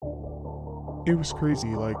It was crazy.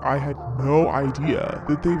 Like, I had no idea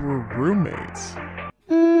that they were roommates.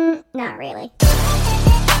 Not really.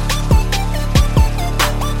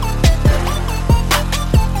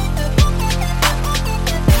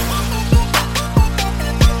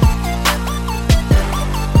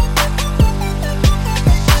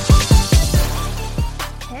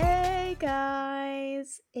 Hey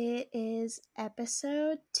guys, it is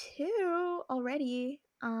episode 2 already.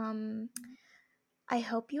 I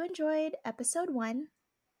hope you enjoyed episode 1,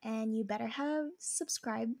 and you better have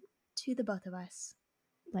subscribed to the both of us.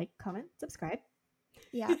 Like, comment, subscribe.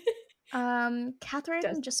 Yeah.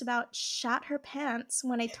 Catherine just about shat her pants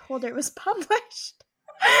when I told her it was published.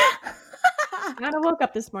 Anna woke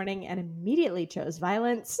up this morning and immediately chose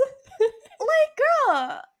violence. Like,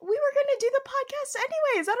 girl, we were gonna do the podcast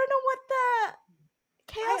anyways. I don't know what the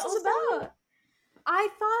chaos is about. I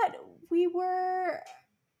thought we were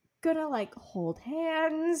gonna like hold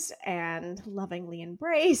hands and lovingly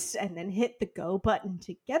embrace and then hit the go button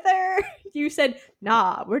together. You said,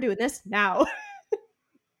 nah, we're doing this now.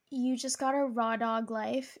 You just got a raw dog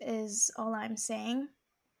life is all I'm saying.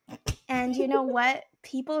 And you know what?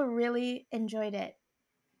 People really enjoyed it.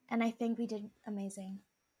 And I think we did amazing.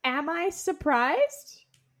 Am I surprised?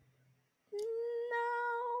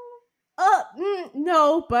 No.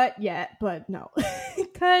 No, but no.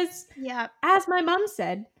 Because Yeah, as my mom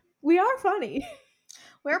said, we are funny.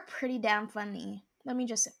 we're pretty damn funny. Let me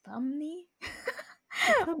just say funny.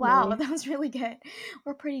 Funny. Wow, that was really good.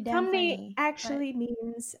 We're pretty damn funny. Actually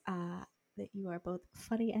means that you are both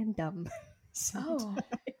funny and dumb. Oh.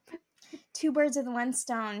 Two birds with one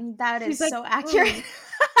stone. That She's is so accurate.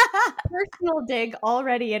 Personal dig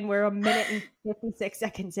already, and we're 1 minute and 56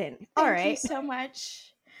 seconds in. All right. Thank you so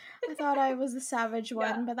much. I thought I was the savage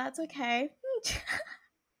one, but that's okay.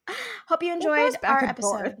 Hope you enjoyed our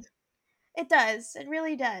episode. It does. It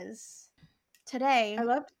really does. Today, I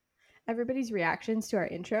loved everybody's reactions to our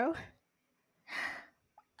intro.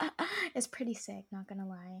 It's pretty sick, not gonna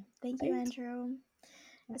lie. Thank you, Andrew.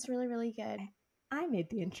 It's really, really good. I made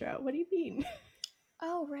the intro. What do you mean?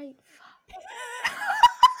 Oh, right.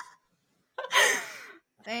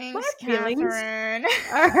 Thanks, My feelings Catherine.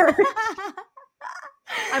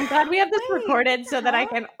 I'm glad we have this recorded so that I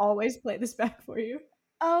can always play this back for you.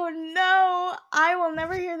 Oh no, I will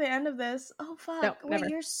never hear the end of this. Oh fuck. No, Wait, never.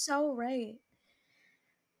 you're so right.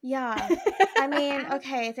 Yeah. I mean,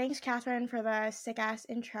 okay, thanks Catherine for the sick ass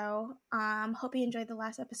intro. Hope you enjoyed the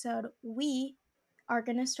last episode. We are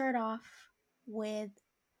gonna start off with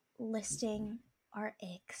listing our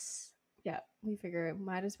icks. Yeah, we figure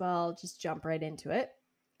might as well just jump right into it.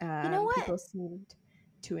 You know what? People seemed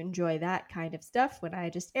to enjoy that kind of stuff when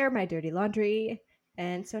I just air my dirty laundry.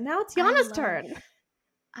 And so now it's Yana's turn.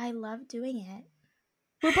 I love doing it.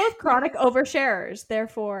 We're both chronic oversharers.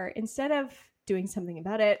 Therefore, instead of doing something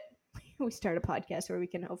about it, we start a podcast where we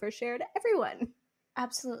can overshare to everyone.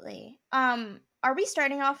 Absolutely. Are we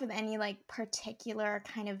starting off with any like particular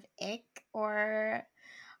kind of ick, or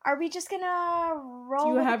are we just gonna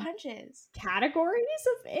roll with the punches? Categories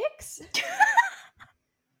of icks?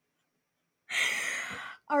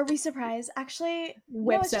 Are we surprised? Actually,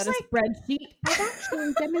 whips out a spreadsheet. I've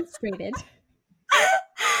actually demonstrated.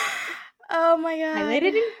 Oh my god.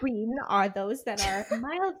 Highlighted in green are those that are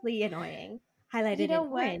mildly annoying. Highlighted in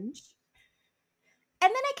orange. And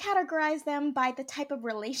then I categorize them by the type of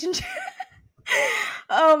relationship.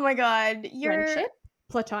 Oh my god. Friendship?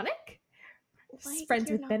 Platonic? Like, friends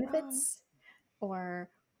with benefits? Or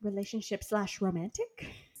relationship / romantic?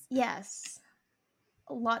 Yes.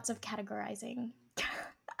 Lots of categorizing.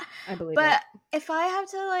 I believe but it. If I have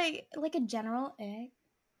to like a general ick.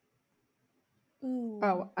 Ooh.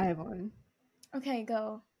 Oh, I have one. Okay,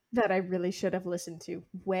 go. That I really should have listened to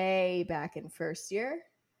way back in first year.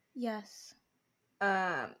 Yes.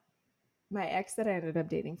 My ex that I ended up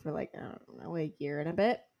dating for like, I don't know, a year and a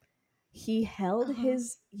bit, he held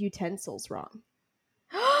his utensils wrong.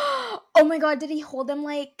 Oh my god, did he hold them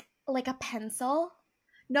like a pencil?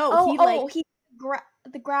 No, he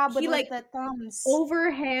grab with like the thumbs.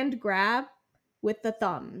 Overhand grab with the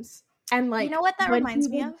thumbs. And like, you know what that reminds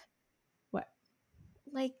me of? What?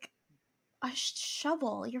 Like a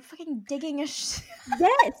shovel. You're fucking digging a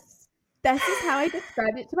Yes. This is how I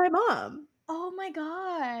described it to my mom. Oh my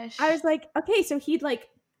gosh. I was like, okay, so he'd like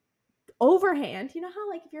overhand. You know how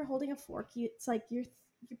like if you're holding a fork, it's like your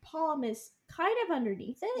palm is kind of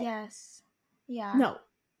underneath it? Yes. Yeah. No.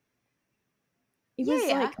 It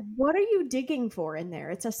was like, what are you digging for in there?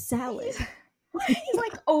 It's a salad. He's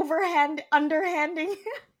like underhanding.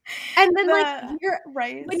 And then when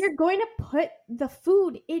you're going to put the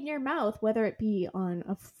food in your mouth, whether it be on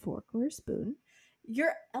a fork or a spoon,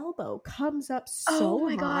 your elbow comes up Oh so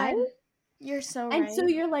my high. God. You're so And right. so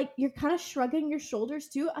you're kind of shrugging your shoulders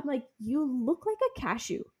too. I'm like, you look like a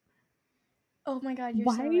cashew. Oh my God, you're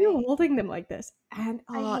Why so are you right. holding them like this? And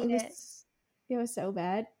I hate it was so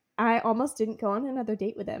bad. I almost didn't go on another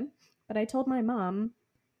date with him, but I told my mom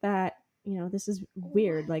that, this is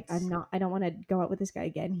weird. Like, What? I don't want to go out with this guy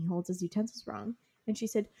again. He holds his utensils wrong. And she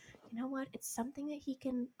said, you know what? It's something that he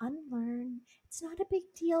can unlearn. It's not a big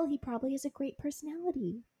deal. He probably has a great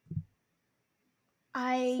personality.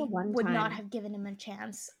 I So one would not time. have given him a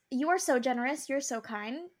chance. You are so generous. You're so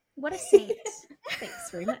kind. What a saint.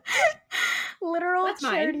 Thanks very much. Literal That's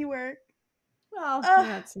mine. charity work. Well, Ugh.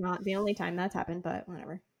 that's not the only time that's happened, but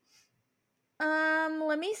whatever.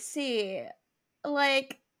 Let me see.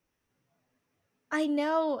 Like, I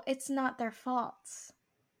know it's not their faults,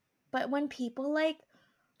 but when people, like,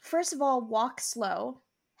 first of all, walk slow,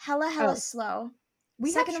 hella Oh. slow.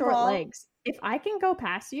 We Second have of short all, legs. If I can go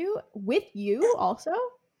past you with you also,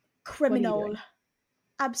 criminal. the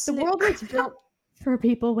Absolute world was criminal. built for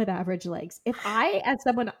people with average legs. If I, as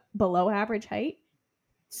someone below average height,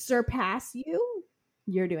 surpass you,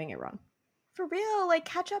 you're doing it wrong. For real, like,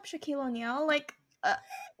 catch up, Shaquille O'Neal. Like,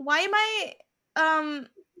 why am I,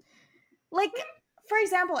 like, for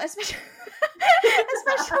example, especially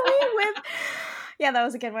with, yeah, that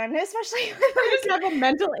was a good one. Especially with, I just have a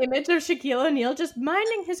mental image of Shaquille O'Neal just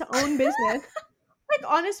minding his own business, like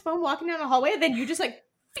on his phone, walking down the hallway, and then you just like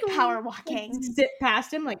power walking, zip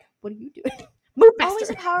past him. Like, what are you doing? Move faster. Always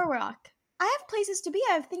a power walk. I have places to be.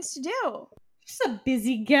 I have things to do. She's a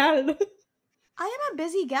busy gal. I am a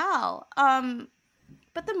busy gal.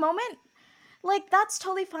 But the moment, like, that's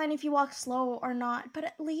totally fine if you walk slow or not, but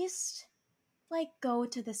at least, like, go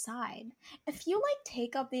to the side. If you, like,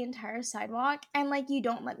 take up the entire sidewalk and, like, you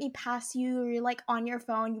don't let me pass you, or you're, like, on your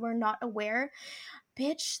phone, you are not aware,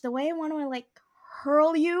 bitch, the way I want to, like,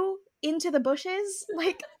 hurl you into the bushes,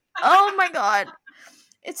 like, oh my God.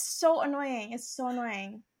 It's so annoying. It's so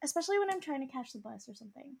annoying. Especially when I'm trying to catch the bus or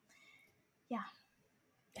something. Yeah.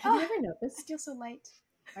 Have you ever I noticed? feel so light.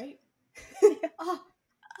 Right? Oh,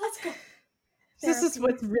 let's go. This is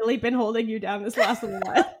Therapy. what's really been holding you down this last little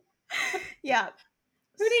while. Yeah.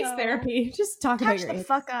 Who needs therapy? Just talk about Catch your the aches.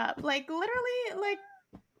 fuck up. Like, literally, like,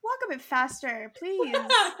 walk a bit faster, please.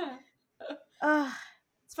 Ugh.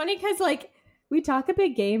 It's funny because, like, we talk a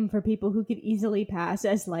big game for people who could easily pass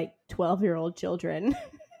as, like, 12-year-old children.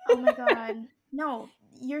 Oh my God. No,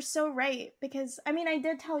 you're so right. Because, I mean, I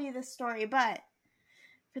did tell you this story, but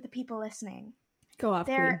for the people listening, Go off,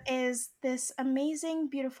 there queen. is this amazing,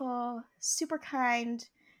 beautiful, super kind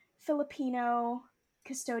Filipino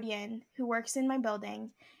custodian who works in my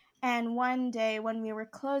building. And one day when we were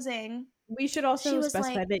closing, We should she also was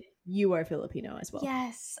specify like, that you are Filipino as well.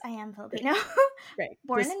 yes, I am Filipino. Great.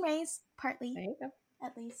 Born Just- and raised, partly, there you go.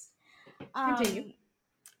 at least. Continue.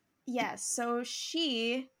 Yes, so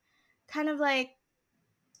she kind of like,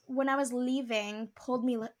 when I was leaving, pulled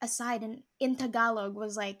me aside and in Tagalog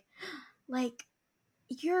was like,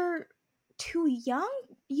 you're too young?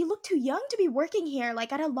 You look too young to be working here,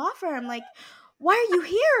 like, at a law firm. Like, why are you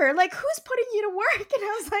here? Like, who's putting you to work? And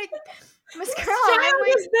I was like, Miss Girl, I'm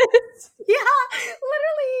like, is this? yeah,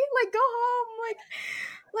 literally, like, go home, like,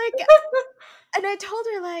 and I told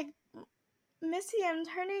her, like, Missy, I'm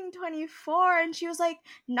turning 24, and she was like,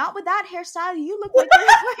 not with that hairstyle, you look like you're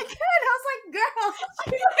like, and I was like,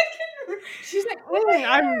 girl, She's like,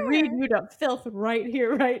 I'm reading you to filth right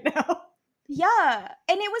here, right now. yeah,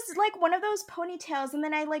 and it was like one of those ponytails, and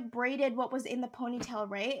then I like braided what was in the ponytail,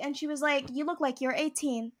 right? And she was like, you look like you're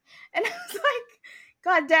 18, and I was like,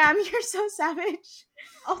 God damn, you're so savage.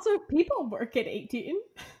 Also, people work at 18. I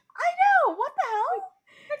know, what the hell?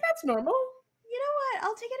 Like, that's normal. You know what?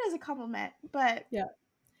 I'll take it as a compliment, but Yeah.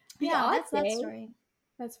 yeah, odd that's that day- story.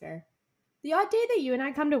 That's fair. The odd day that you and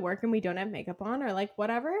I come to work and we don't have makeup on or like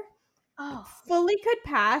whatever, Oh, fully could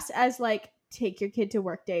pass as like take your kid to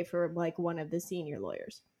work day for like one of the senior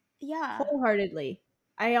lawyers. yeah. Wholeheartedly.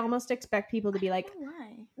 I almost expect people to be like,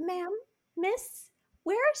 Why? ma'am, miss,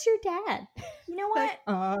 where's your dad? You know what?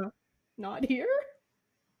 Like, not here?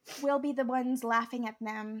 We'll be the ones laughing at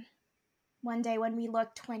them one day when we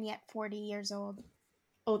look 20 at 40 years old.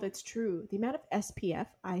 Oh, that's true. The amount of SPF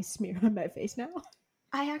I smear on my face now.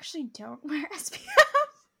 I actually don't wear SPF.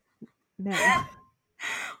 No.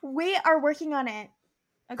 We are working on it.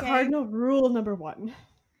 Okay. Cardinal rule number 1.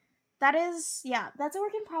 That is, yeah, that's a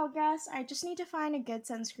work in progress. I just need to find a good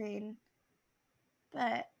sunscreen.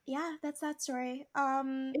 But yeah, that's that story.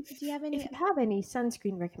 Do you have any? If you have any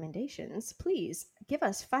sunscreen recommendations, please give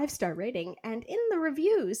us 5-star rating and in the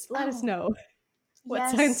reviews let us know what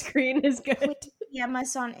Yes. sunscreen is good. Please DM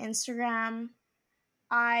us on Instagram.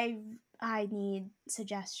 I need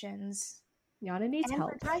suggestions. Yana needs And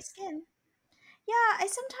help. for dry skin. Yeah, I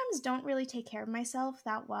sometimes don't really take care of myself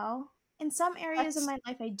that well. In some areas of That's my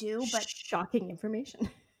life I do, but shocking information.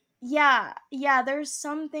 yeah, there's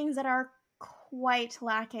some things that are quite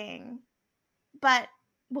lacking. But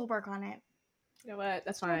we'll work on it. You know what?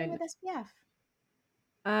 That's Starting fine. with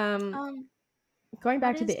SPF. Going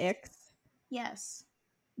back what to is the icks. Yes.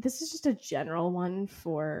 This is just a general one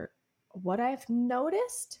for what I've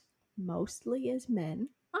noticed mostly is men.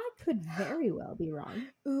 I could very well be wrong.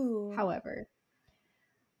 Ooh. However,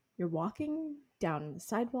 you're walking down the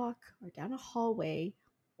sidewalk or down a hallway,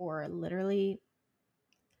 or literally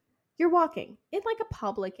you're walking in like a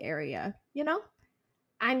public area, you know?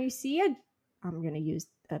 And you see I'm going to use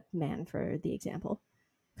a man for the example,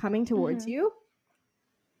 coming towards you,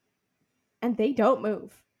 and they don't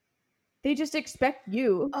move. They just expect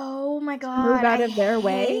you Oh my to move god, out I of their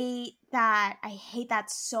way. hate that. I hate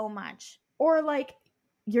that so much. Or like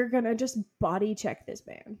you're gonna just body check this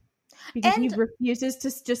man because he And refuses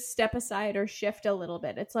to just step aside or shift a little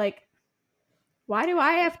bit. It's like, why do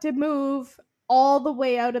I have to move all the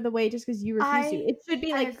way out of the way just because you refuse to? It should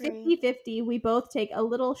be I like agree. 50-50. We both take a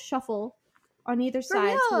little shuffle on either For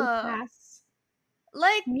side so we real. pass.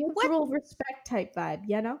 Like Mutual what? respect type vibe,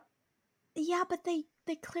 you know? Yeah, but they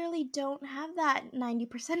clearly don't have that 90%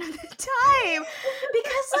 of the time.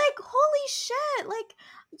 Because like holy shit, like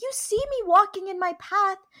you see me walking in my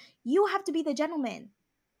path, you have to be the gentleman.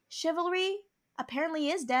 Chivalry apparently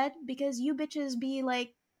is dead because you bitches be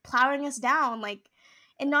like plowing us down, like,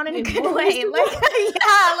 and not in a good way. Like,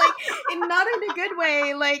 yeah, like, and not in a good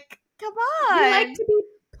way. Like, come on. We like to be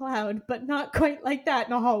plowed, but not quite like that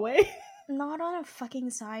in a hallway. Not on a fucking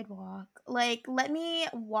sidewalk. Like, let me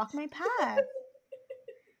walk my path.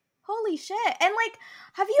 Holy shit. And like,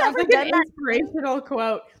 have you Sounds ever like done an that inspirational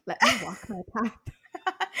quote. Let me walk my path.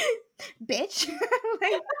 bitch?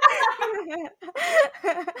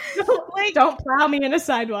 Don't plow me in a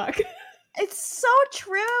sidewalk. It's so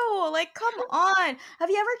true. Like, come on. Have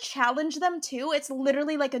you ever challenged them too? It's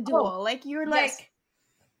literally like a duel. Like, you're yes. like,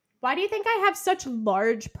 why do you think I have such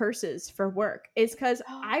large purses for work? Is because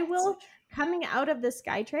oh, I will, so coming out of the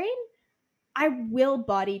SkyTrain, I will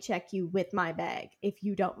body check you with my bag if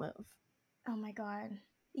you don't move. oh my god.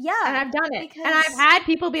 Yeah. And I've done it. Because... And I've had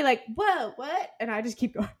people be like, whoa, what? And I just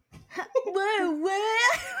keep going. Whoa,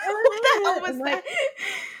 what? What the hell was like,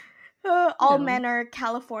 that? All men are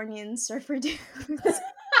Californian surfer dudes.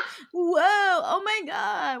 Whoa, oh my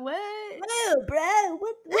god, what? Whoa, bro,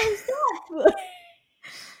 what was that?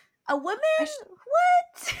 A woman?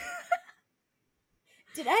 What?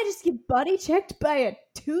 Did I just get body checked by a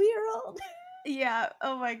 2-year-old? Yeah,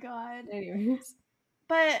 oh my god. Anyways.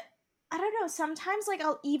 But I don't know, sometimes like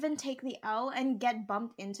I'll even take the L and get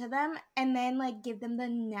bumped into them and then like give them the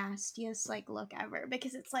nastiest like look ever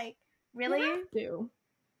because it's like, really? You have to.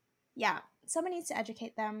 Yeah, someone needs to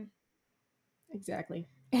educate them. Exactly.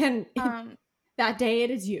 And that day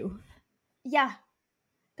it is you. Yeah,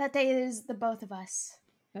 that day it is the both of us.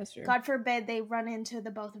 That's true. God forbid they run into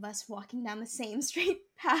the both of us walking down the same straight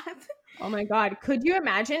path. Oh my god, could you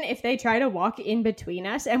imagine if they try to walk in between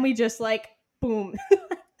us and we just like, boom.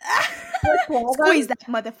 Squeeze that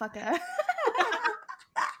motherfucker.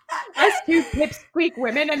 Us two pipsqueak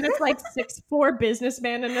women and this like 6'4"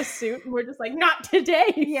 businessman in a suit, and we're just like, not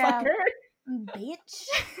today, yeah. fucker. Bitch.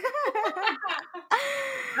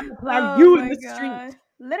 I'm gonna plow you in the street.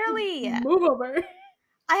 Literally. Move over.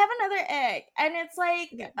 I have another egg, and it's like,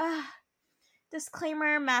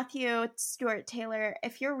 disclaimer, Matthew Stuart Taylor,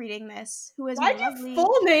 if you're reading this, who is Why'd my lovely... you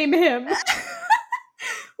full name him?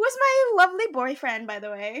 Who's my lovely boyfriend, by the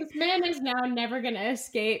way. This man is now never gonna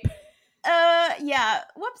escape. Yeah,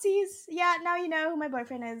 whoopsies. Yeah, now you know who my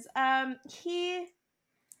boyfriend is. He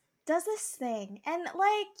does this thing, and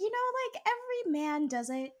like, you know, like every man does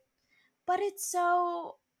it, but it's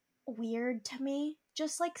so weird to me,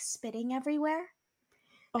 just like spitting everywhere.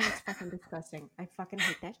 Oh, it's fucking disgusting. I fucking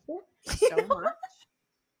hate that shit so much.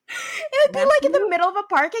 It would be like in the middle of a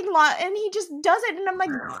parking lot and he just does it and I'm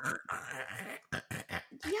like,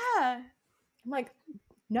 yeah. I'm like,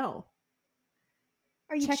 no.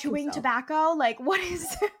 Are you Check chewing yourself. tobacco? Like, what is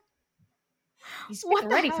it? He's What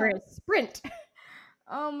the ready hell? for a sprint.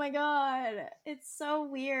 Oh my god. It's so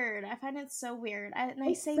weird. I find it so weird. I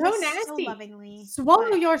It's say so this nasty. so lovingly.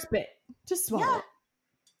 Swallow your spit. Just swallow it.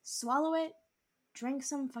 Swallow it. Drink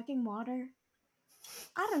some fucking water.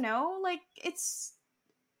 I don't know. Like, it's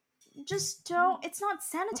just don't. It's not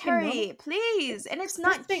sanitary, please. And it's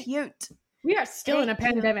not cute. We are still in a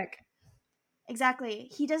pandemic.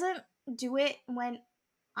 Exactly. He doesn't do it when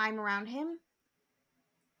I'm around him.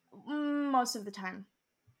 Most of the time.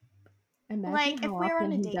 Imagine Like, how if we were on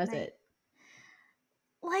often a he date does night. it.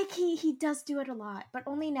 Like, he does do it a lot, but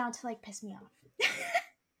only now to, like, piss me off.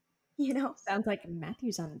 You know? Sounds like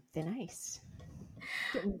Matthew's on thin ice.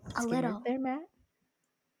 Getting A scared little. there, Matt?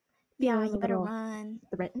 Yeah, Feeling you a better little run.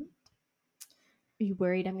 threatened? Are you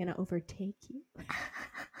worried I'm gonna overtake you? The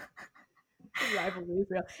rivalry is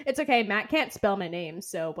real. It's okay. Matt can't spell my name,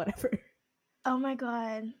 so whatever. Oh my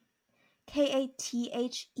god. Katherine?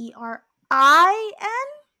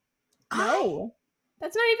 No,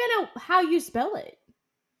 that's not even how you spell it.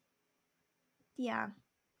 Yeah.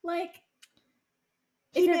 Like,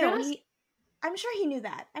 He if you're knew. gonna I'm sure he knew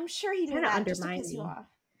that. I'm sure he knew kinda that just to undermine piss you me. off.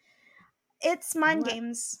 It's You know mind what?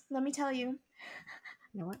 games, let me tell you.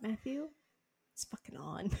 You know what, Matthew? It's fucking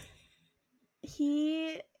on.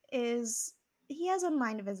 He has a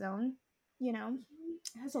mind of his own, you know?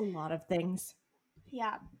 It has a lot of things.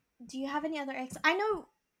 Yeah. Do you have any other icks? I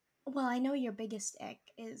know your biggest ick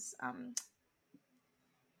is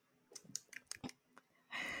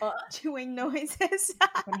chewing noises.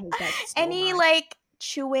 I hate that so Any much. like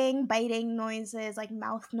chewing, biting noises, like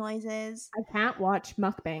mouth noises. I can't watch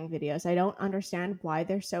mukbang videos. I don't understand why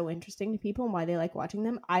they're so interesting to people and why they like watching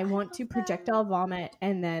them. I want to love projectile vomit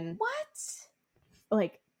and then What?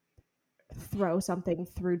 like throw something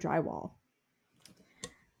through drywall.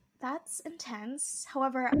 That's intense.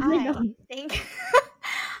 However, I know.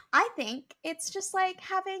 I think it's just like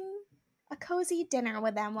having a cozy dinner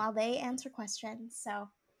with them while they answer questions. So,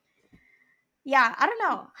 yeah, I don't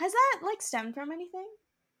know. Has that like stemmed from anything?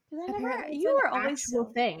 Because Apparently, it's you an were always actual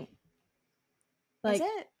so. thing. Like, Is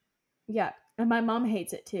it? yeah, and my mom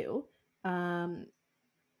hates it too. Time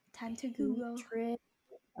to Google. Hatred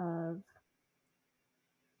of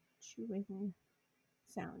chewing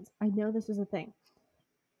sounds. I know this is a thing.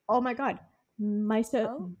 Oh my god,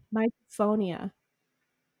 misophonia.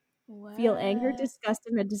 Feel anger, What? disgust,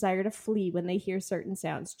 and a desire to flee when they hear certain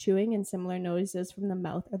sounds. Chewing and similar noises from the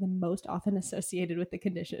mouth are the most often associated with the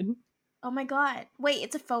condition. Oh my god. Wait,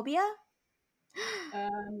 it's a phobia?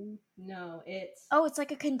 No, it's Oh, it's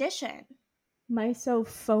like a condition.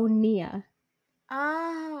 misophonia.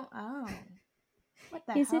 Oh. What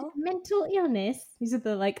the Is it hell? a mental illness? These are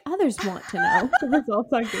the like others want to know the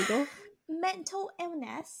results on Google. Mental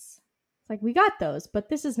illness? It's like we got those, but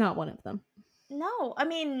this is not one of them. No, I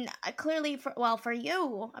mean, clearly for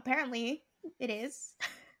you, apparently it is.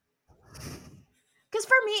 Because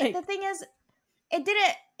for me, the thing is,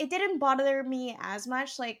 it didn't bother me as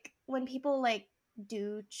much. Like when people like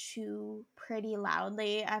do chew pretty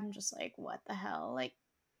loudly, I'm just like, what the hell? Like,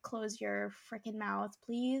 close your freaking mouth,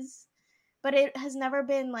 please. But it has never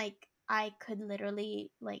been like I could literally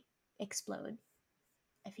like explode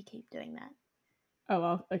if you keep doing that. Oh,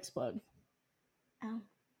 I'll explode. Oh.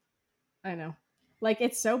 I know. Like,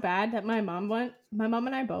 it's so bad that my mom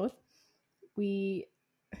and I both, we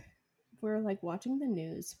were like watching the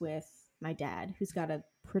news with my dad, who's got a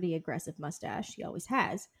pretty aggressive mustache. He always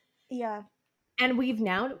has. Yeah. And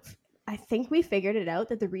I think we figured it out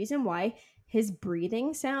that the reason why his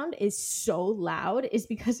breathing sound is so loud is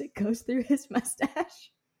because it goes through his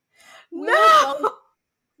mustache. No!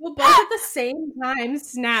 We'll both at the same time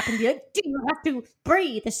snap and be like, do you have to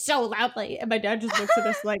breathe so loudly? And my dad just looks at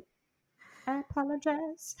us like, I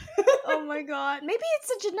apologize. Oh my god. Maybe it's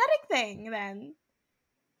a genetic thing then.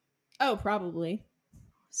 Oh, probably.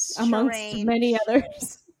 Strange. Amongst many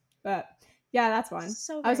others. But yeah, that's one.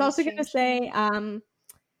 So I was also going to say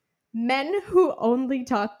men who only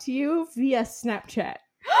talk to you via Snapchat.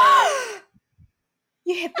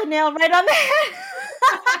 You hit the nail right on the head.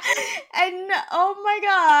 And oh my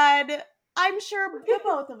god, I'm sure the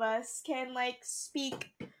both of us can like speak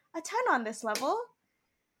a ton on this level.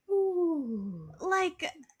 Ooh.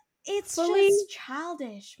 Like, it's Fully, just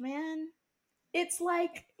childish, man. it's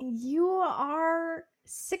like you are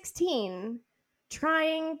 16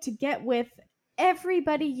 trying to get with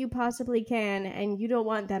everybody you possibly can, and you don't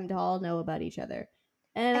want them to all know about each other.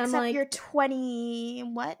 And Except I'm like, you're 20,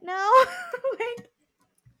 what now? Like,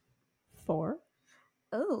 4?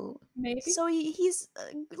 oh. Maybe. So he's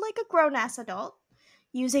like a grown-ass adult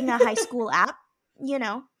using a high school app, you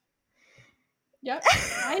know. Yep.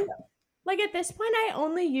 Like at this point, I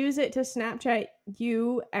only use it to Snapchat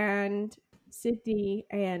you and Sydney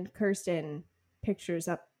and Kirsten pictures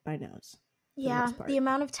up my nose. Yeah, the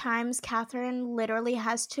amount of times Catherine literally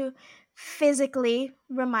has to physically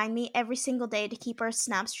remind me every single day to keep her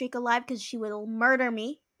snap streak alive because she will murder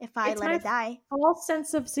me if I let it die. False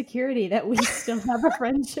sense of security that we still have a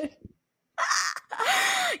friendship.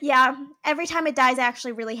 Yeah, every time it dies, I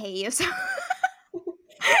actually really hate you. So.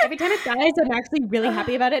 Every time it dies, I'm actually really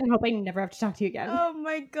happy about it and hope I never have to talk to you again. Oh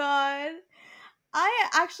my god.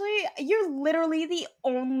 You're literally the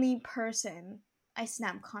only person I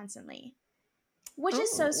snap constantly, which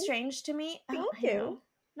is so strange to me. Thank I you. know.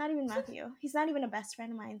 Not even Matthew. He's not even a best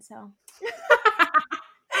friend of mine, so.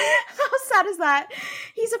 How sad is that?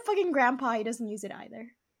 He's a fucking grandpa. He doesn't use it either.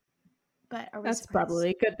 But are we That's surprised? probably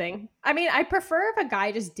a good thing. I mean, I prefer if a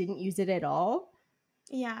guy just didn't use it at all.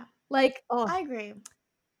 Yeah, Like, I agree.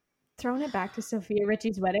 throwing it back to Sophia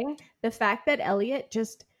Richie's wedding, the fact that Elliot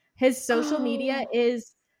his social media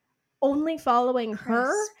is only following her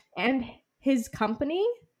Crisp. and his company.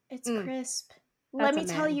 It's crisp. That's Let me a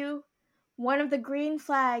tell man. you, one of the green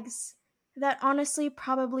flags that honestly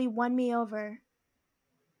probably won me over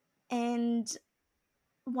and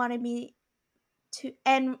wanted me to,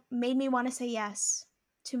 and made me want to say yes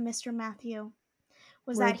to Mr. Matthew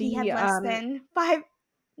was Were that he had the, less than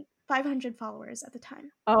 500 followers at the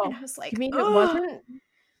time. Oh, And I was like, you mean ugh. it wasn't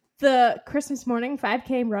the Christmas morning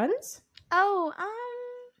 5K runs? Oh,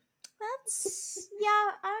 that's, yeah,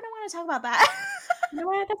 I don't want to talk about that. You know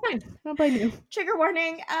what? That's fine. I don't blame you. Trigger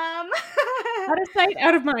warning. Out of sight,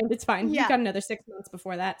 out of mind. It's fine. Yeah. You've got another 6 months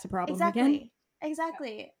before that's a problem again.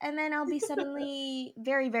 Exactly. And then I'll be suddenly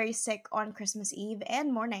very, very sick on Christmas Eve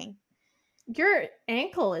and morning. Your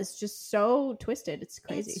ankle is just so twisted. It's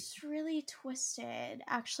crazy. It's really twisted.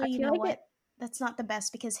 Actually, you feel know like what? That's not the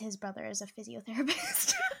best because his brother is a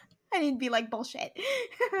physiotherapist. And he'd be like, bullshit.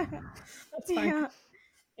 That's fine.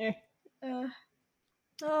 Yeah.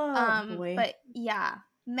 Boy. But yeah,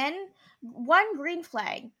 one green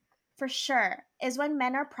flag for sure is when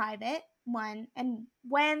men are private, one, and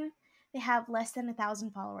when they have less than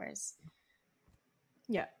 1,000 followers.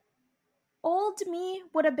 Yeah. Old me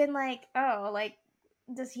would have been like, oh, like,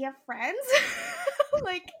 does he have friends?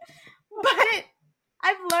 Like, but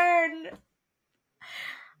I've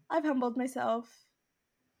humbled myself.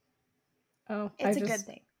 Oh, It's a good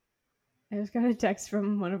thing. I just got a text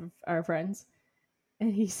from one of our friends,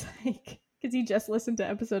 and he's like, because he just listened to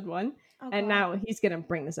episode 1, and now he's gonna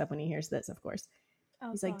bring this up when he hears this, of course.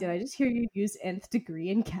 He's like, did I just hear you use nth degree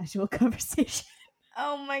in casual conversation?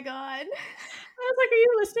 Oh my god. I was like, are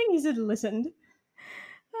you listening? He said, listened.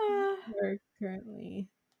 We're currently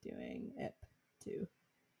doing it to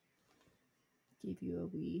give you a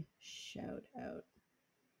wee shout out.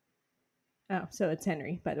 Oh, so it's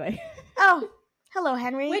Henry, by the way. Oh, hello,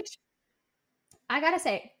 Henry. Which, I gotta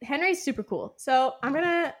say, Henry's super cool. So I'm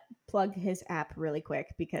gonna plug his app really quick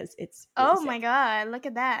because it's really sick. My god, look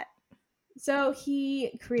at that. So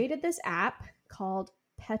he created this app called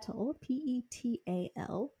Petal,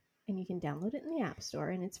 Petal, and you can download it in the App Store,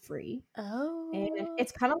 and it's free. Oh. And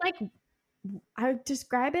it's kind of like, I would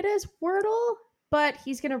describe it as Wordle, but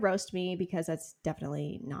he's gonna roast me because that's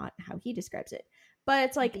definitely not how he describes it. But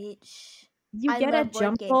it's like, bitch. you get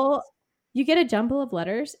a jumble of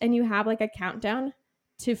letters, and you have like a countdown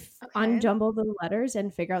to unjumble the letters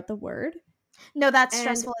and figure out the word. No, that's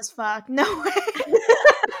stressful as fuck. No way.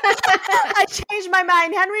 I changed my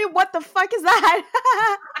mind, Henry. What the fuck is that?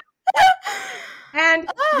 And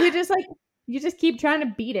you just keep trying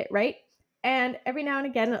to beat it, right? And every now and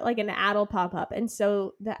again, like an ad will pop up, and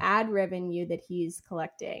so the ad revenue that he's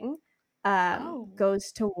collecting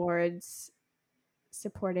goes towards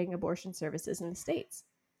supporting abortion services in the States.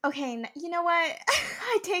 Okay, you know what?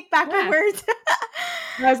 I take back my words.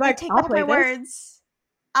 I was like, I take back my words.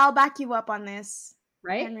 I'll back you up on this,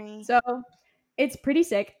 right? Henry. So it's pretty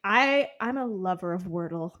sick. I'm a lover of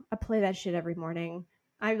Wordle. I play that shit every morning.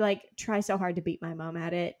 I like try so hard to beat my mom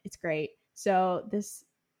at it. It's great. So this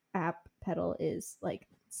app Petal is like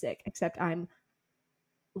sick, except I'm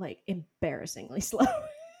like embarrassingly slow.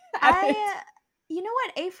 You know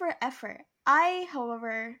what? A for effort. I,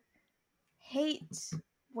 however, hate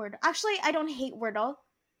Wordle. Actually, I don't hate Wordle.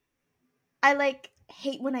 I like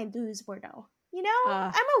hate when I lose Wordle. You know,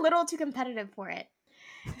 I'm a little too competitive for it.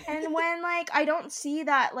 And when like I don't see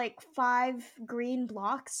that like 5 green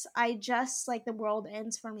blocks, I just like the world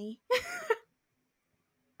ends for me.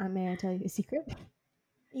 May I tell you a secret?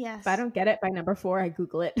 Yes. If I don't get it by number 4, I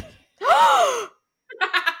Google it.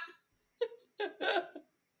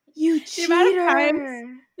 You cheater!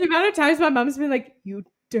 The amount of times my mom's been like, "You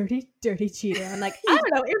dirty, dirty cheater." I'm like, I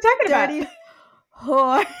don't know what you're talking dirty about.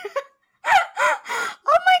 Whore.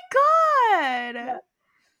 Oh my god! Yeah.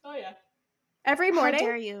 Oh yeah. Every morning, how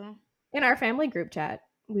dare you? In our family group chat,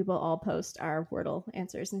 we will all post our Wordle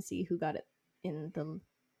answers and see who got it in the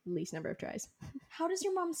least number of tries. How does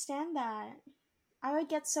your mom stand that? I would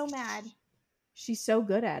get so mad. She's so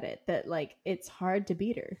good at it that like it's hard to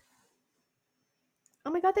beat her. Oh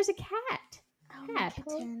my god, there's a cat. Oh, my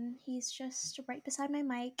kitten. He's just right beside my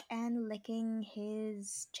mic and licking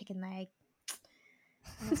his chicken leg.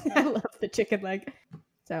 I love the chicken leg.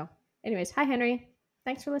 So, anyways, hi, Henry.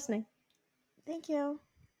 Thanks for listening. Thank you.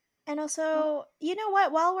 And also, you know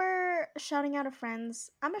what? While we're shouting out our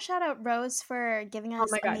friends, I'm gonna shout out Rose for giving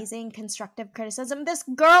us my God. amazing constructive criticism. This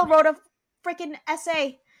girl wrote a freaking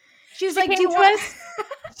essay. She's She like, came "Do you to want?" us.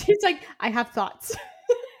 She's like, I have thoughts.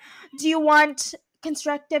 Do you want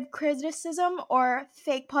constructive criticism or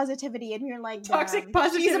fake positivity? And you're like, Toxic "Damn,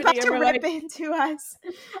 positivity," She's about and to we're rip like- into us.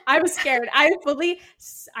 I was scared. I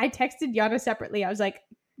texted Yana separately. I was like,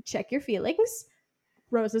 check your feelings.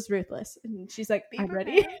 Rose is ruthless. And she's like, Be I'm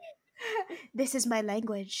ready. prepared. This is my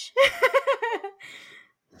language.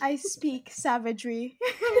 I speak savagery.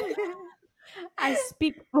 I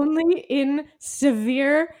speak only in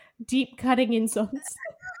severe, deep cutting insults.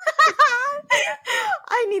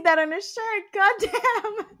 I need that on a shirt.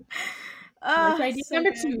 Goddamn. ID So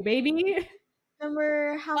number good. 2, baby.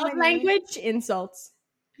 Number how Love many? language, insults.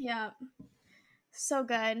 Yeah. So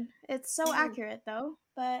good. It's so accurate though.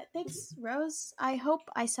 But thanks, Rose. I hope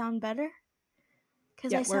I sound better.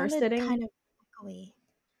 Because Yeah, I we're sounded sitting- kind of echoey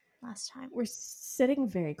last time. We're sitting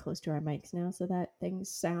very close to our mics now so that things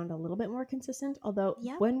sound a little bit more consistent. Although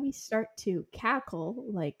Yep. when we start to cackle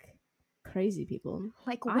like crazy people,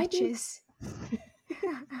 Like I do- witches.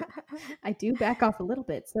 I do back off a little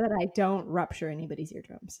bit so that I don't rupture anybody's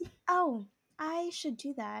eardrums. Oh, I should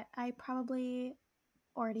do that. I probably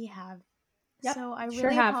already have. Yep, So I sure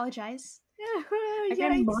really have. apologize. I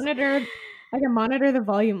can monitor the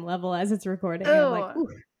volume level as it's recording. And I'm like, Ooh. ooh,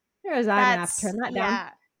 I'm gonna have to turn that down.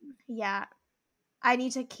 Yeah. I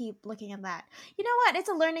need to keep looking at that. You know what? It's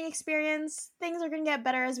a learning experience. Things are gonna get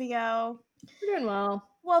better as we go. We're doing well.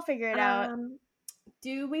 We'll figure it out.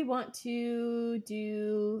 Do we want to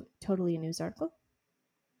do totally a news article?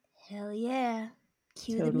 Hell yeah.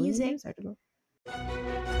 Cue the Totally a music. news article.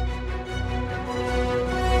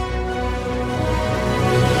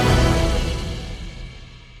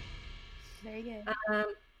 Very good.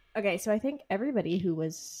 Okay, so I think everybody who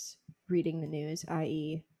was reading the news,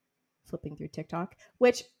 i.e., flipping through TikTok,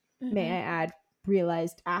 which may I add,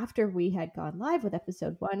 realized after we had gone live with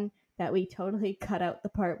episode 1 that we totally cut out the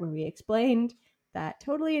part where we explained that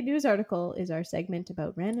totally a news article is our segment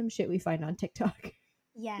about random shit we find on TikTok.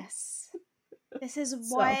 Yes. This is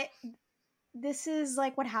So- this is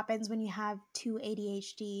like what happens when you have two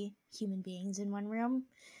ADHD human beings in one room.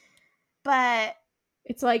 But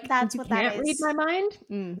It's like, that's you what that can't read is. my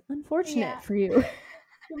mind? Unfortunate Yeah. for you.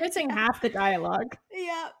 You're missing half the dialogue.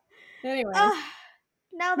 Yeah. Anyways.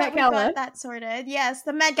 Now that Met we've Gala. got that sorted. Yes,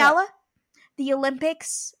 the Met Gala, the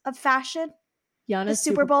Olympics of fashion, Yana's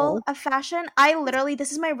the Super Bowl of fashion.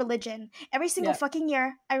 This is my religion. Every single fucking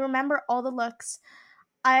year, I remember all the looks.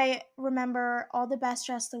 I remember all the best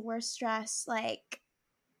dress, the worst dress. Like,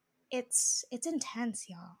 it's intense,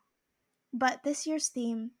 y'all. But this year's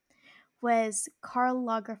theme was Karl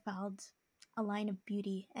Lagerfeld, a line of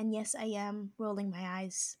beauty. And yes, I am rolling my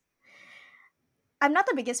eyes. I'm not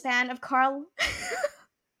the biggest fan of Karl.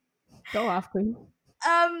 Go off, queen.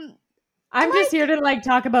 I'm just here to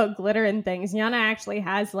talk about glitter and things. Yana actually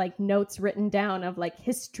has notes written down of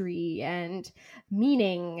history and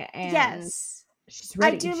meaning, and yes, she's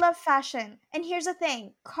ready. I do love fashion. And here's the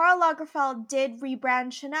thing: Karl Lagerfeld did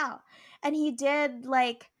rebrand Chanel, and he did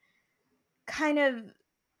kind of,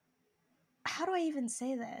 how do I even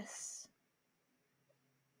say this?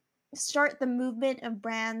 Start the movement of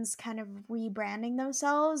brands kind of rebranding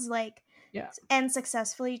themselves, and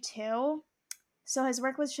successfully too. So his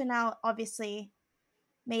work with Chanel obviously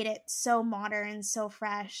made it so modern, so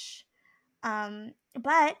fresh.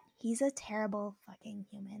 But he's a terrible fucking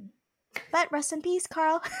human. But rest in peace,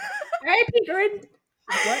 Karl. R.I.P. Gordon.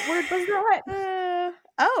 What word was that?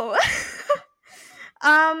 Yeah,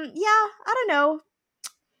 I don't know.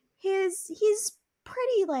 He's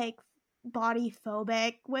pretty body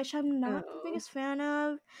phobic, which I'm not the biggest fan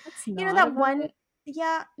of. That's You know not that a one, vibe.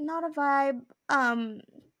 yeah, not a vibe.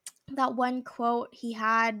 That one quote he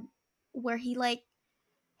had where he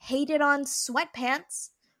hated on sweatpants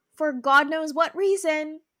for God knows what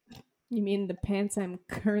reason. You mean the pants I'm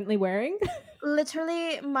currently wearing?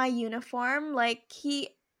 Literally my uniform. He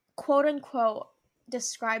quote unquote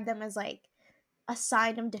described them as a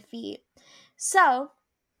sign of defeat. So,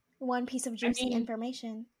 one piece of juicy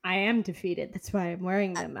information. I am defeated. That's why I'm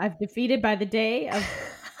wearing them. I've defeated by the day of...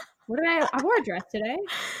 I wore a dress today.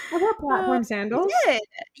 I wore platform sandals.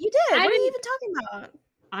 You did. What are you even talking about?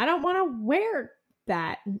 I don't want to wear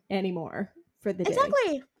that anymore for the day.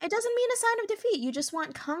 Exactly. It doesn't mean a sign of defeat. You just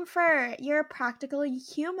want comfort. You're a practical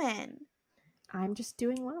human. I'm just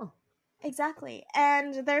doing well. Exactly.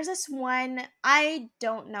 And there's this one, I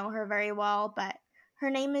don't know her very well, but her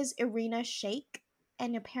name is Irina Shayk.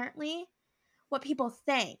 and apparently what people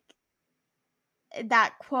think,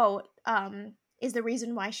 that quote is the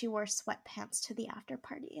reason why she wore sweatpants to the after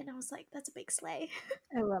party. And I was like, that's a big slay.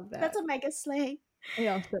 I love that. That's a mega slay.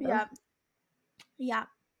 Yeah. Yeah.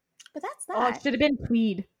 But that's that. Oh, it should have been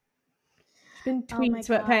tweed. Been tweed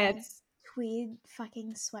sweatpants. God. Tweed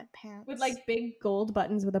fucking sweatpants. With like big gold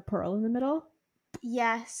buttons with a pearl in the middle.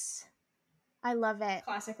 Yes. I love it.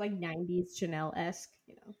 Classic like 90s Chanel-esque,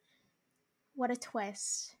 you know. What a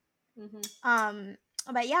twist. Mm-hmm.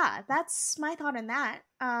 But yeah, that's my thought on that.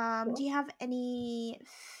 Cool. Do you have any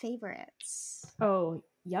favorites? Oh,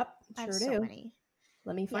 yep. I have Sure so do. many.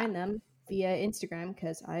 Let me find them via Instagram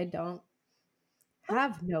because I don't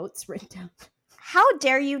have notes written down. How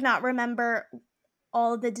dare you not remember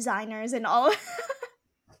all the designers and all?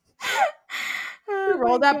 We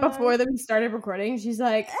rolled up before we started recording. She's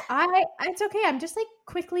like, it's okay. I'm just like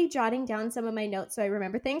quickly jotting down some of my notes so I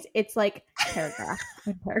remember things. It's like paragraph.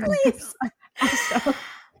 Please. So,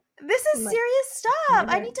 this is serious stuff.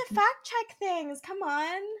 I need to fact check things. Come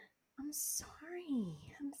on. I'm sorry.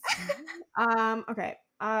 Okay.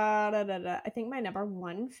 I think my number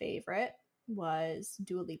one favorite was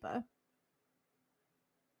Dua Lipa.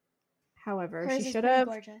 However, Hers she should have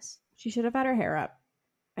gorgeous. She should have had her hair up.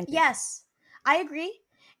 I think. Yes, I agree.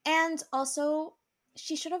 And also,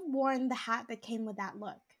 she should have worn the hat that came with that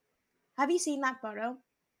look. Have you seen that photo?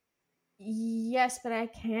 Yes, but I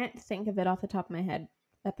can't think of it off the top of my head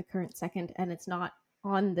at the current second, and it's not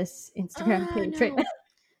on this Instagram page right now.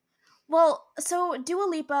 Well, so Dua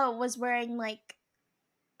Lipa was wearing like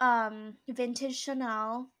vintage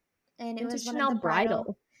Chanel, and it was one of the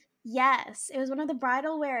bridal. Yes, it was one of the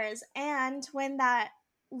bridal wears, and when that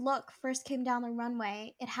look first came down the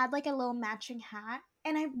runway, it had like a little matching hat,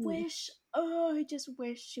 and I just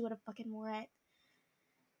wish she would have fucking wore it.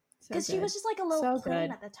 Because she was just like a little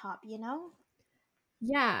plain at the top, you know?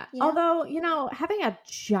 Yeah. Although, you know, having a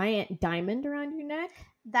giant diamond around your neck.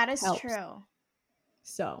 That is helps. true.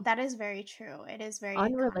 So. That is very true. It is very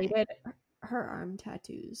unrelated. Iconic. Her arm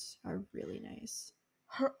tattoos are really nice.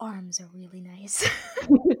 Her arms are really nice.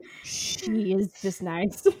 She is just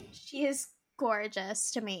nice. She is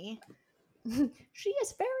gorgeous to me. She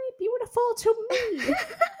is very beautiful to me.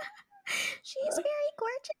 She is very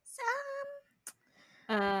gorgeous.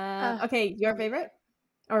 Okay, your favorite?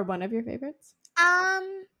 Or one of your favorites?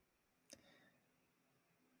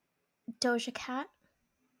 Doja Cat.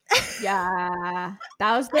 Yeah.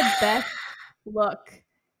 That was the best look.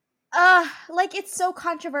 Like it's so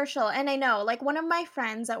controversial, and I know, like one of my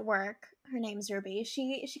friends at work, her name's Ruby,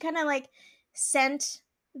 she kind of like sent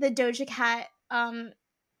the Doja Cat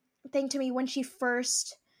thing to me when she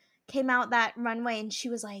first came out that runway, and she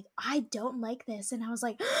was like, I don't like this, and I was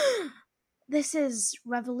like, this is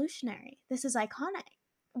revolutionary. This is iconic.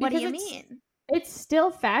 What do you mean? It's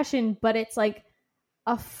still fashion, but it's like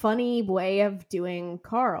a funny way of doing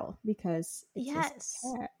Carl because it's his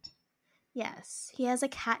cat. Yes, he has a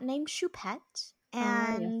cat named Choupette,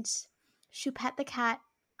 and Choupette the cat,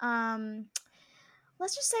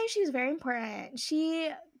 let's just say she was very important. She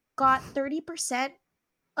got 30%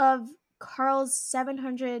 of Carl's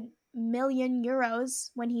 700 million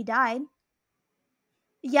euros when he died.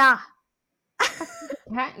 Yeah.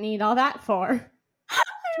 Cat need all that for? I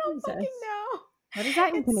don't fucking know. What is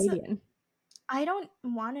that in Canadian? I don't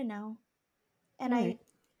want to know. And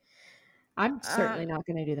I'm certainly not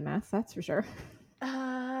going to do the math, that's for sure.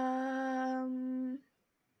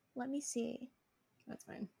 Let me see. That's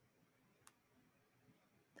fine.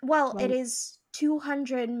 Well, it is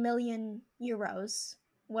 200 million euros,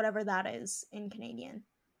 whatever that is in Canadian.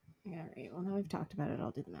 Yeah, right. Well, now we've talked about it,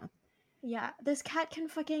 I'll do the math. Yeah, this cat can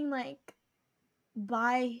fucking, like,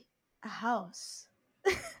 buy a house.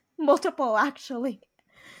 Multiple, actually.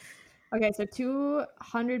 Okay, so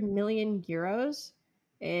 200 million euros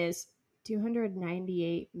is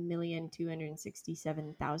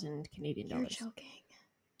 298,267,000 Canadian dollars. You're joking.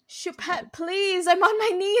 Choupette, please, I'm on my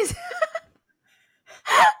knees.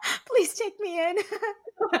 Please take me in.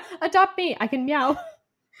 Adopt me, I can meow.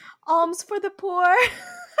 Alms for the poor.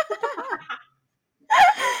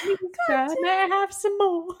 May I have some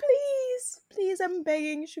more? Please, I'm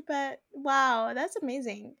begging, Choupette. Wow, that's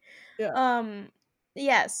amazing. Yeah.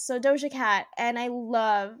 Yes, so Doja Cat, and I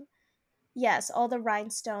love, all the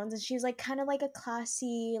rhinestones, and she's like kind of like a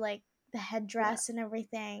classy, like the headdress and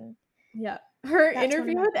everything. Yeah, her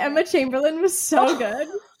interview with Emma Chamberlain was so good.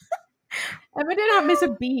 Emma did not miss a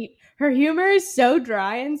beat. Her humor is so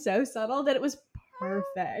dry and so subtle that it was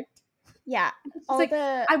perfect. Yeah,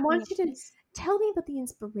 I want you to tell me about the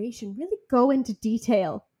inspiration. Really go into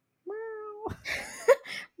detail.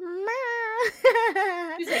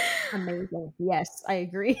 She's like, amazing. Yes, I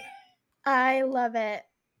agree. I love it.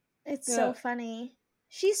 It's so Yeah. funny.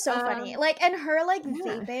 She's so funny. Like, and her like yeah.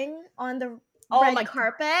 vaping on the Oh red my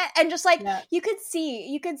carpet, and just like Yeah. you could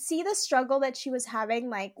see the struggle that she was having,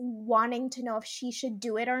 like wanting to know if she should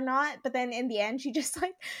do it or not. But then in the end, she just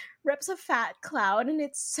like rips a fat cloud, and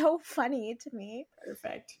it's so funny to me.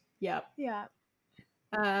 Perfect. Yep. Yeah.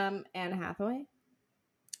 Anne Hathaway.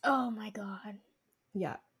 Oh my god.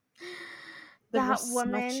 Yeah. That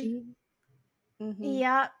woman. Smutchy. Mm-hmm.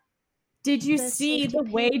 Yeah. Did you The see safety the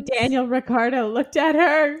way pins. Daniel Ricciardo looked at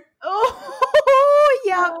her? Oh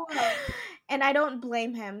yeah. Oh. And I don't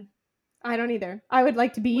blame him. I don't either. I would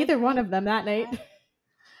like to be With either one her of them that night.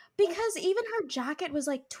 Because even her jacket was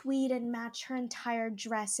like tweed and matched her entire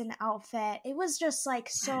dress and outfit. It was just like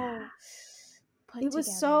so put It was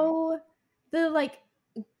together. so the like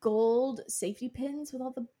gold safety pins with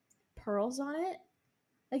all the pearls on it.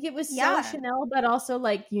 Like it was Yeah. so Chanel, but also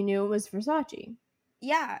like you knew it was Versace.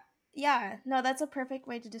 Yeah. Yeah. No, that's a perfect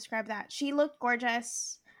way to describe that. She looked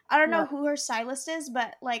gorgeous. I don't know who her stylist is,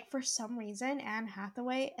 but like for some reason, Anne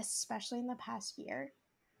Hathaway, especially in the past year,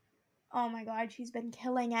 oh my god, she's been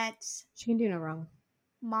killing it. She can do no wrong.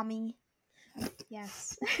 Mommy.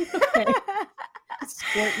 Yes. Okay.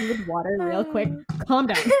 Squirt you with water real quick. Calm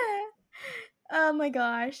down. Oh my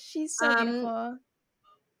gosh, she's so beautiful.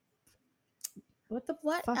 What the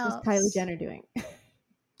What fuck else? was Kylie Jenner doing?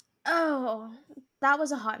 Oh, that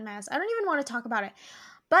was a hot mess. I don't even want to talk about it.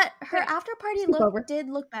 But her Okay. after party Skip over. did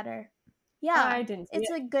look better. Yeah, I didn't see it's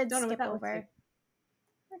it. a good Don't know what skip that looks over.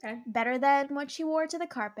 like. Okay. Better than what she wore to the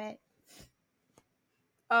carpet.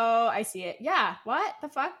 Oh, I see it. Yeah. What the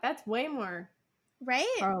fuck? That's way more Right?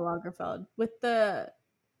 Karl Lagerfeld with the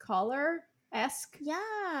collar-esque.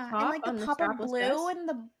 Yeah, and top like on the the copper strapless blue dress? in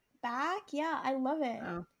the back. Yeah, I love it.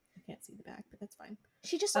 Oh, I can't see the back, but that's fine.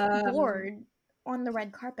 She just looked bored on the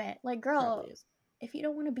red carpet. Like, girl, Probably is. if you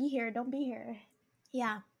don't want to be here, don't be here.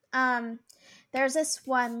 Yeah. There's this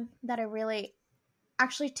one that I really,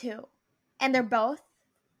 actually two, and they're both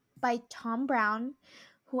by Tom Brown,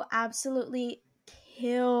 who absolutely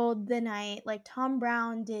killed the night. Like, Tom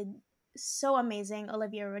Brown did so amazing.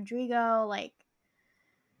 Olivia Rodrigo, like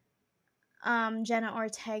Jenna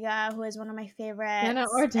Ortega, who is one of my favorites. Jenna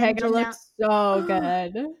Ortega looks so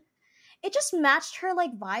good. It just matched her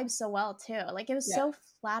like vibe so well too. Like it was so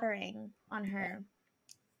flattering on her.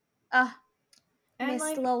 Miss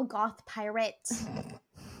like, Little Goth Pirate.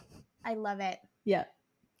 I love it. Yeah.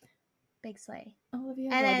 Big slay.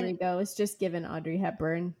 Olivia And Rodrigo is just giving Audrey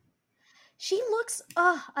Hepburn. She looks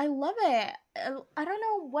I love it. I don't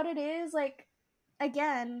know what it is, like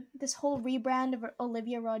again, this whole rebrand of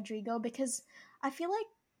Olivia Rodrigo, because I feel like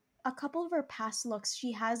a couple of her past looks,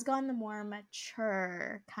 she has gone the more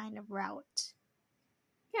mature kind of route.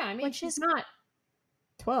 Yeah, I mean, she's not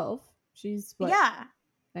 12. She's what? Yeah.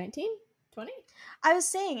 19? 20? I was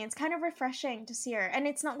saying, it's kind of refreshing to see her. And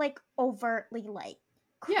it's not like overtly like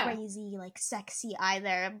crazy, like sexy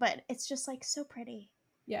either, but it's just like so pretty.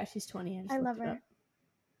 Yeah, she's 20. I love her.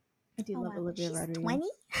 I do love Olivia Rodrigo. She's 20?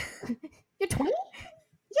 You're 20?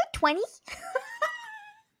 You're 20?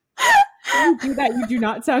 When you do that, you do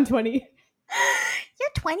not sound 20. You're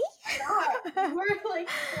 20? We're like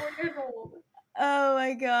 4 years old. Oh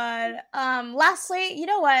my god. Lastly, you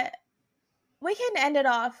know what? We can end it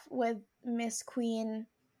off with Miss Queen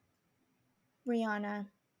Rihanna.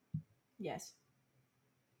 Yes.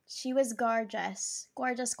 She was gorgeous.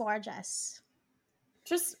 Gorgeous, gorgeous.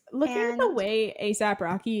 Just looking at the way A$AP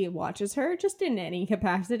Rocky watches her, just in any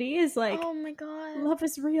capacity, is like, oh my god, love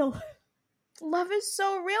is real. Love is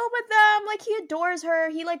so real with them. Like, he adores her.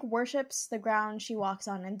 He like worships the ground she walks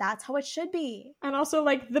on, and that's how it should be. And also,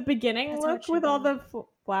 like, the beginning look with all the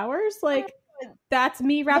flowers, like, that's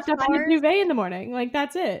me wrapped up in a duvet in the morning. Like,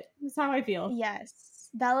 that's it. That's how I feel. Yes,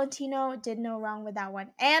 Valentino did no wrong with that one.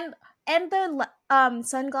 And the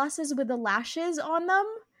sunglasses with the lashes on them.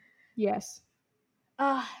 Yes.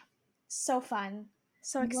 So fun.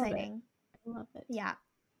 So exciting. I love it. Yeah.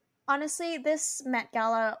 Honestly, this Met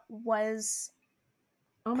Gala was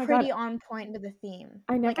pretty God. On point with the theme.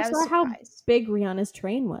 I never saw how big Rihanna's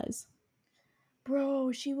train was.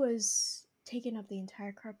 Bro, she was taking up the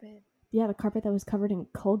entire carpet. Yeah, the carpet that was covered in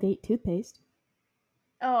Colgate toothpaste.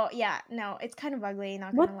 Oh, yeah. No, it's kind of ugly,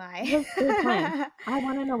 not gonna lie. What's their plan? I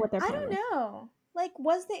want to know what their plan is. I don't know. Like,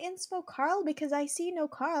 was the inspo Carl? Because I see no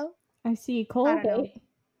Carl. I see Colgate.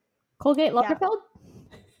 Colgate Lagerfeld?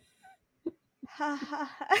 Yeah.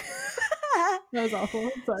 That was awful.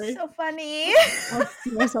 Sorry. So funny. I'll see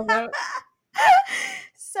myself out.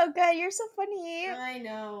 So good. You're so funny. I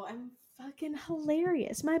know. I'm fucking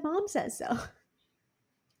hilarious. My mom says so.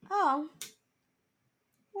 Oh,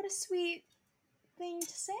 What a sweet thing to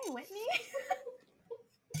say, Whitney.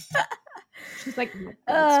 She's like, oh,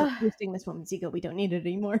 God, stop boosting this woman's ego. We don't need it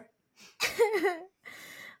anymore.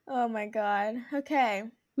 Oh my god. Okay.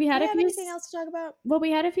 We had Do a we have few anything else to talk about? Well,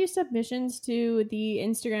 we had a few submissions to the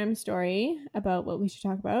Instagram story about what we should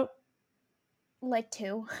talk about. Like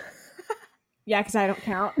 2. Yeah, because I don't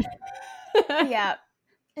count. Yeah,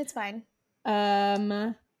 it's fine.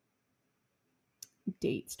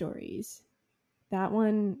 Date stories. That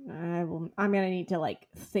one, I'm gonna need to like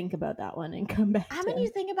think about that one and come back. I'm gonna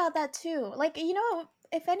think about that too. Like, you know,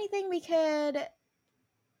 if anything, we could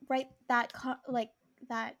write that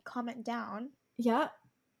that comment down. Yeah.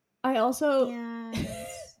 I also. And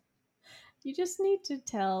You just need to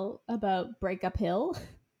tell about Breakup Hill.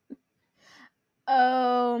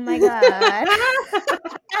 oh my god.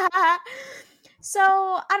 So,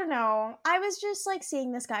 I don't know. I was just like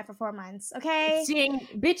seeing this guy for 4 months, okay?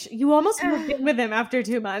 Bitch, you almost moved in with him after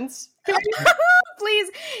 2 months. Please.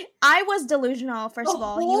 I was delusional, first of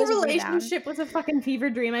all. The He whole was a relationship was a fucking fever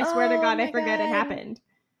dream. I swear to God, I forget it happened.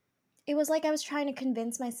 It was like I was trying to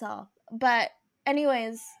convince myself. But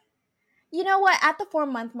anyways, you know what? At the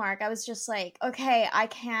 4-month mark, I was just like, okay, I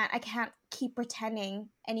can't keep pretending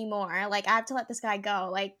anymore. Like, I have to let this guy go.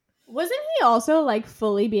 Like, wasn't he also like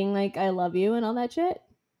fully being like, I love you and all that shit?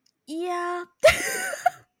 Yeah. Didn't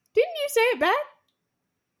you say it back?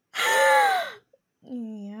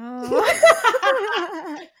 Yeah.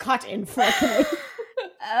 Caught in 4K.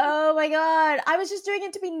 Oh my god. I was just doing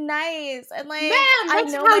it to be nice. And like, man,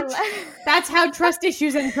 that's how trust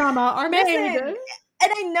issues and trauma are made. Listen,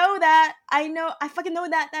 and I fucking know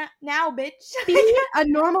that now, bitch. Be a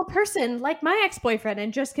normal person like my ex-boyfriend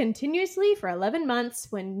and just continuously for 11 months,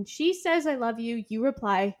 when she says I love you, you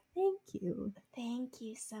reply, thank you. Thank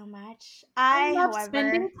you so much. I love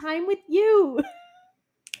spending time with you.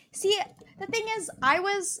 See, the thing is, I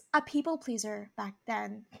was a people pleaser back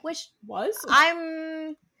then, which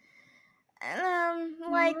I'm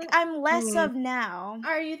less of now.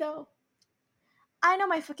 Are you though? I know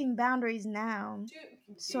my fucking boundaries now.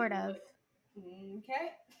 Sort of.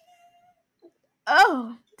 Okay.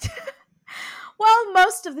 Oh. Well,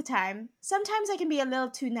 most of the time. Sometimes I can be a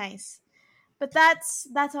little too nice. But that's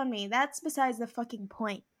on me. That's besides the fucking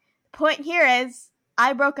point. The point here is,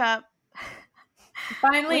 I broke up.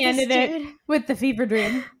 Finally ended it with the fever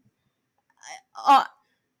dream. I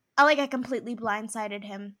completely blindsided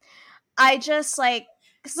him. I just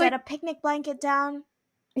set a picnic blanket down.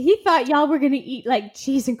 He thought y'all were gonna eat like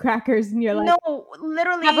cheese and crackers, and you're like, no,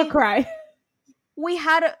 literally have a cry. We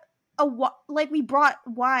had we brought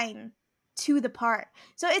wine to the park,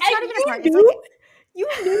 so it's not even a park. It's like, you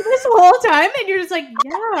knew this whole time, and you're just like,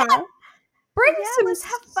 yeah, bring some let's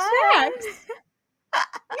have fun.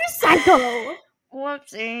 You psycho.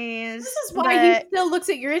 Whoopsies. This is why he still looks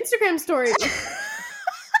at your Instagram stories.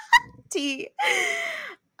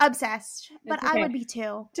 Obsessed, but okay. I would be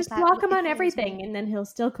too. Just block him on everything, and then he'll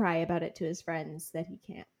still cry about it to his friends that he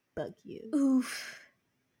can't bug you. Oof.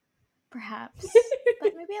 Perhaps,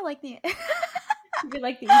 but maybe I like the. You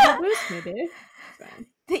like the ego boost, maybe.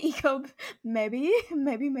 The ego, maybe.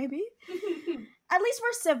 At least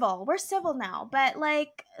we're civil. We're civil now, but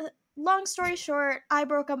long story short, I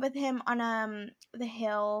broke up with him on the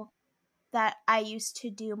hill that I used to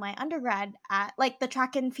do my undergrad at, the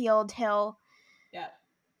track and field hill. Yeah.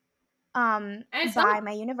 By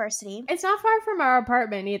my university. It's not far from our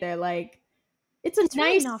apartment either. It's nice,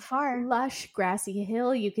 really not far. Lush, grassy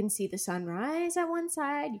hill. You can see the sunrise at one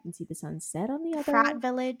side. You can see the sunset on the other. Frat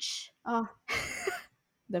Village. Oh,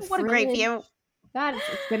 what a great view!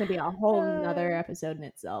 It's going to be a whole another episode in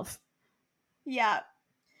itself. Yeah.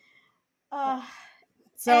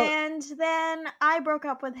 And then I broke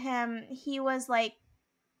up with him. He was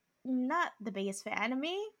not the biggest fan of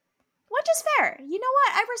me. Which is fair. You know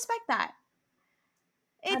what? I respect that.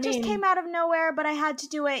 It just came out of nowhere, but I had to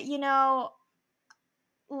do it, know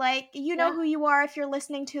who you are if you're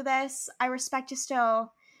listening to this. I respect you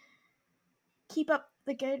still. Keep up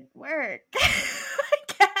the good work. I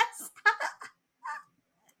guess.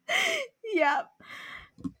 Yeah.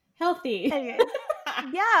 Healthy. Anyway.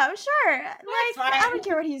 Yeah, sure. I don't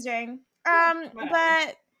care what he's doing.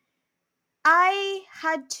 But I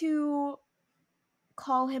had to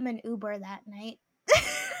call him an Uber that night.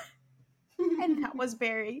 And that was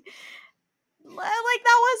very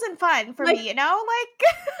that wasn't fun for me,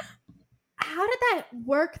 How did that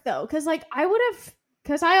work though? Because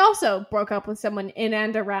I also broke up with someone in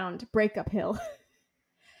and around Breakup Hill.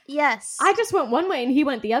 Yes. I just went one way and he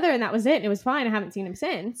went the other, and that was it, and it was fine. I haven't seen him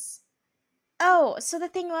since. Oh, so the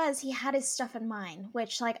thing was, he had his stuff in mind,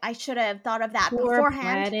 which, like, I should have thought of that Poor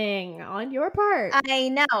beforehand. planning on your part. I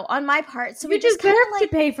know, on my part. So you we just kind deserve of, to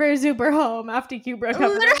like... pay for a super home after you broke up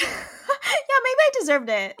with Literally- him. Yeah, maybe I deserved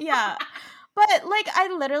it. Yeah. But, like,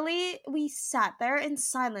 we sat there in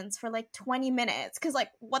silence for, like, 20 minutes. Because, like,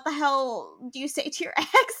 what the hell do you say to your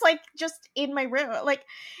ex? Like, just in my room. Like,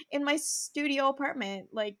 in my studio apartment.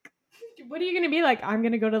 Like... What are you going to be like? I'm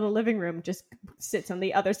going to go to the living room. Just sits on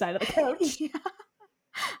the other side of the couch. Yeah.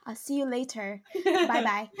 I'll see you later.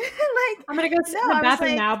 Bye-bye. Like, I'm going to go sit in no, the I was bathroom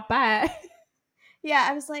like- now. Bye. Yeah,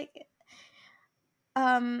 I was like,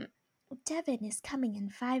 Devin is coming in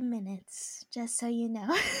 5 minutes, just so you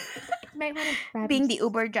know. Might want to grab Being the your-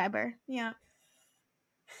 Uber driver. Yeah.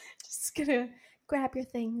 Just going to grab your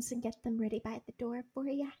things and get them ready by the door for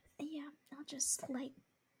you. Yeah, I'll just, like,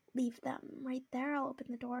 leave them right there. I'll open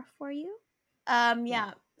the door for you.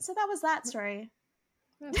 Yeah. So that was that story.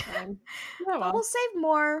 That's fine. Oh, But well. we'll save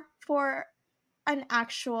more for an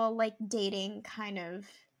actual, like, dating kind of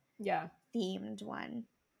Yeah. themed one.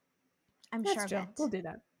 I'm That's sure of chill. it. We'll do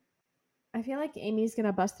that. I feel like Amy's going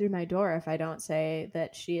to bust through my door if I don't say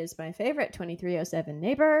that she is my favorite 2307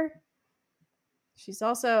 neighbor. She's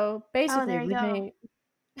also basically there you go. roommate.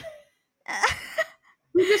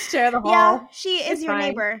 We just share the hall. Yeah, she is It's your fine.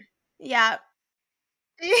 neighbor. Yeah.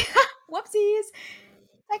 Whoopsies.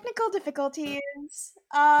 Technical difficulties.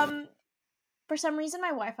 For some reason my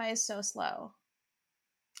Wi-Fi is so slow,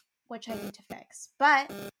 which I need to fix.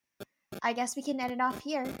 But I guess we can end it off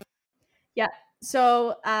here. Yeah.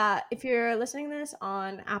 So if you're listening to this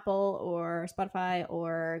on Apple or Spotify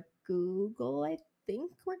or Google, I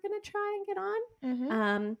think we're gonna try and get on.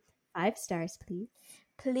 Mm-hmm. 5 stars, please.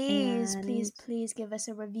 Please, And- please give us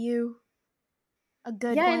a review. A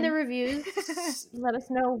good Yeah, one. in the reviews, let us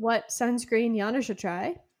know what sunscreen Yana should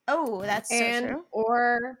try. Oh, that's so true.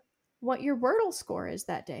 Or what your Wordle score is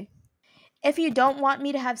that day. If you don't want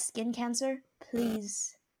me to have skin cancer,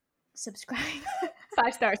 please subscribe.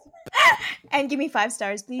 5 stars. And give me 5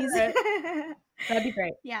 stars, please. All That'd be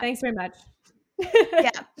great. Yeah. Thanks very much.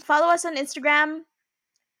 Yeah. Follow us on Instagram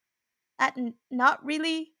at Not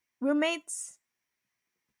Really Roommates.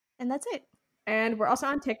 And that's it. And we're also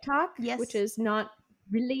on TikTok, Yes. which is not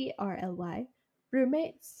really RLY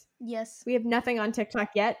roommates. Yes. We have nothing on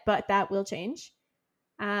TikTok yet, but that will change.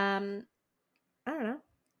 I don't know.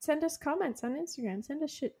 Send us comments on Instagram. Send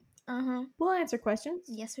us shit. Uh-huh. We'll answer questions.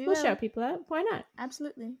 Yes, we We'll will. shout people out. Why not?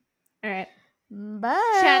 Absolutely. All right.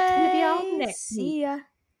 Bye. Chat with y'all next See ya.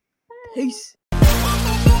 Peace.